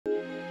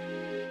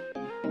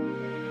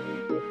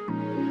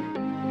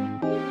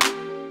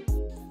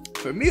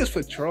For me, it's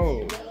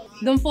Patron.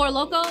 Them Four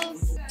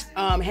Locos?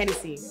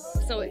 Hennessy.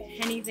 So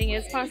anything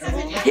is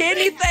possible?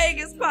 Anything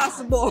is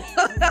possible.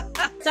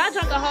 So I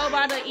drank a whole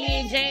bottle of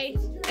E&J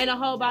and a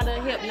whole bottle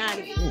of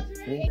Hypnotic.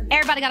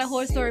 Everybody got a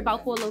horror story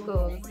about Four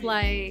Locos.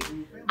 Like,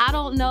 I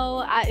don't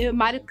know. It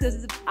might have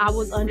because I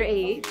was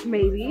underage,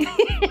 maybe.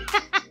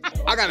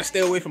 I gotta stay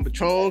away from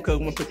Patron because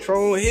when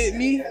Patron hit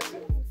me,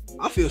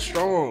 I feel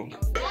strong.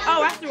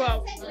 Oh, I threw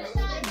up.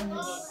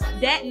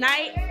 That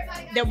night,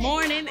 the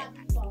morning,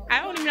 I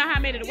don't even know how I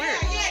made it work.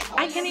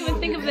 I can't even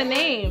think of the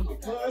name.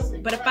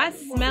 But if I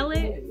smell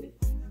it.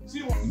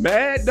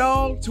 Mad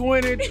Dog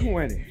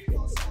 2020.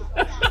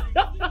 I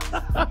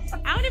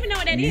don't even know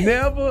what that is.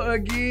 Never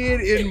again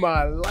in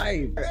my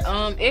life.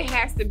 It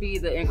has to be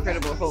the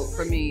Incredible Hulk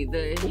for me.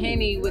 The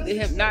Henny with the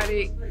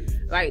Hypnotic,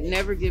 like,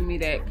 never give me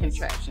that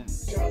contraction.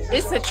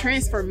 It's a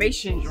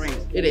transformation drink.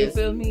 It is.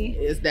 You feel me?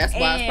 That's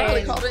why it's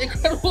probably called the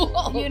Incredible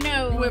Hulk. You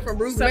know, You went from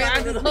Bruce so Banner I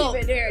to just the Hulk.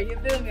 leave it there. You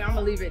feel me? I'm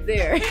gonna leave it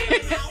there.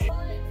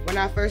 When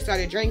I first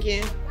started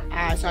drinking,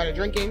 I started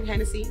drinking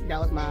Hennessy. That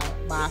was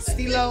my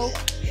stilo.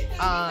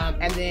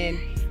 And then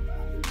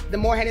the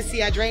more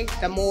Hennessy I drank,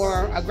 the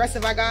more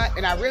aggressive I got.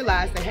 And I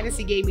realized that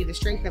Hennessy gave me the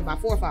strength of my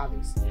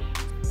forefathers.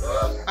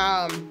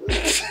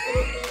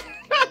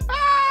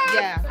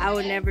 Yeah. I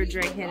would never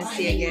drink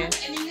Hennessy again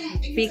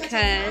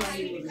because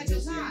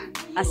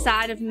a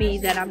side of me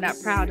that I'm not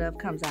proud of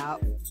comes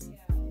out.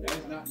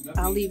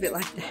 I'll leave it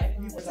like that.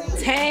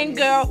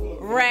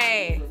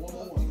 Tanqueray.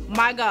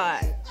 My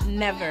God,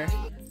 never.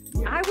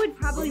 I would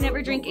probably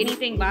never drink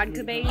anything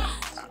vodka based.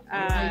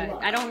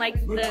 I don't like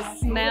the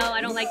smell.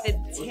 I don't like the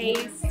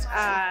taste.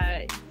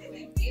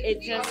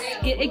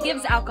 It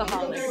gives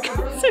alcohol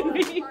to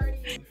me.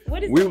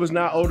 We was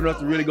not old enough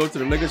to really go to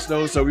the liquor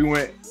store, so we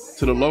went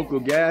to the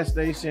local gas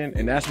station,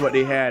 and that's what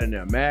they had in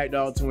there, Mad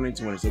Dog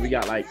 2020. So we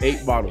got like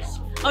 8 bottles.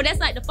 Oh, that's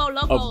like the Four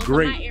Locos of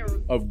grape, my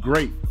era. of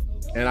grape.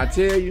 And I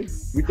tell you,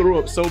 we threw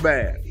up so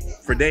bad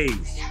for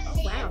days.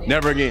 Wow.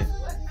 Never again.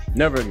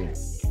 Never again.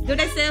 Do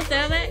they still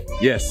sell that?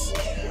 Yes.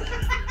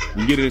 You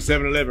can get it at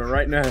 7-Eleven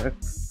right now.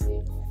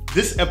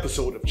 This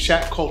episode of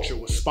Chat Culture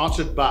was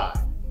sponsored by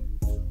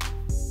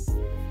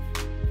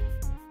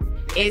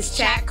It's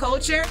Chat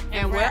Culture,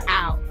 and we're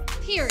out.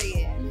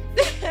 Period.